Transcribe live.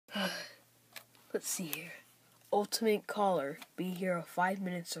Let's see here. Ultimate caller. Be here in 5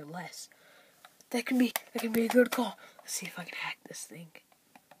 minutes or less. That can be a good call. Let's see if I can hack this thing.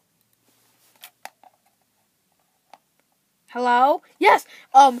 Hello? Yes.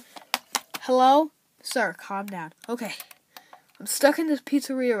 Hello? Sir, calm down. Okay. I'm stuck in this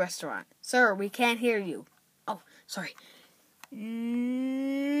pizzeria restaurant. Sir, we can't hear you. Oh, sorry.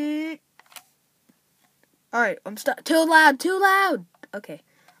 Alright, I'm stuck. Too loud. Okay.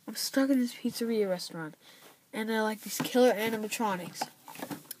 I'm stuck in this pizzeria restaurant. And they're like these killer animatronics.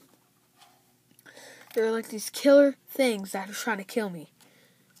 They're like these killer things that are trying to kill me.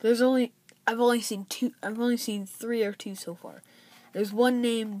 I've only seen 3 or 2 so far. There's one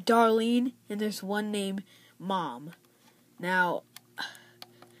named Darlene and there's one named Mom. Now,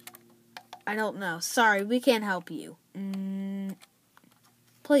 I don't know. Sorry, we can't help you.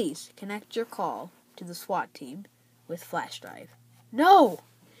 Please connect your call to the SWAT team with flash drive. No!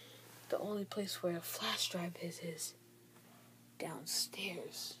 The only place where a flash drive is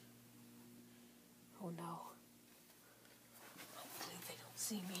downstairs. Oh no. Hopefully they don't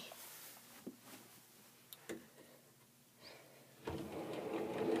see me.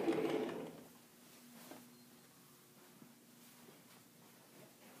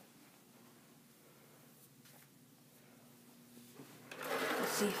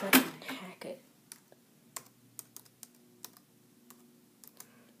 Let's see if I can hack it.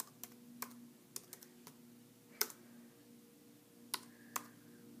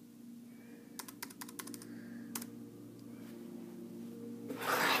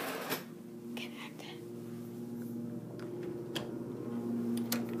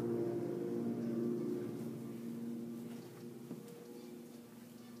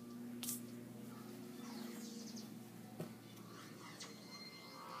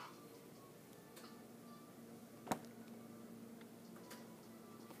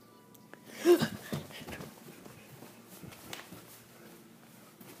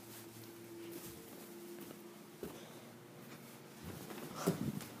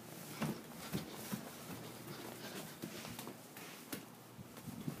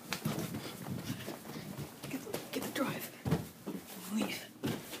 Get the drive. Leave.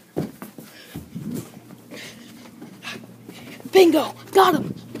 Bingo! Got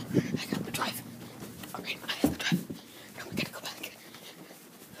him! I got the drive. Alright, I have the drive. Now we gotta go back.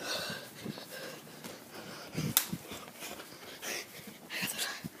 I got the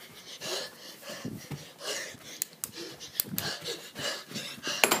drive.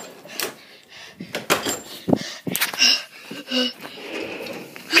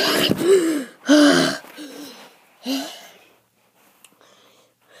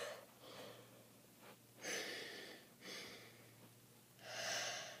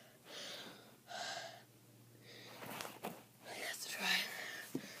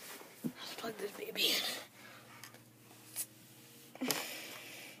 Let's plug this baby in.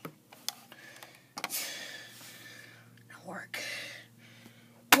 Now work,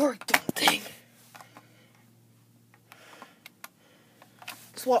 dumb thing.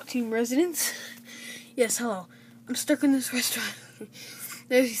 SWAT team residents. Yes, hello. I'm stuck in this restaurant.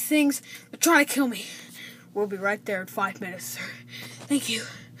 There's these things. They're trying to kill me. We'll be right there in 5 minutes, sir. Thank you.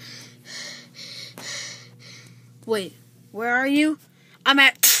 Wait, where are you? I'm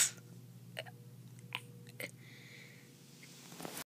at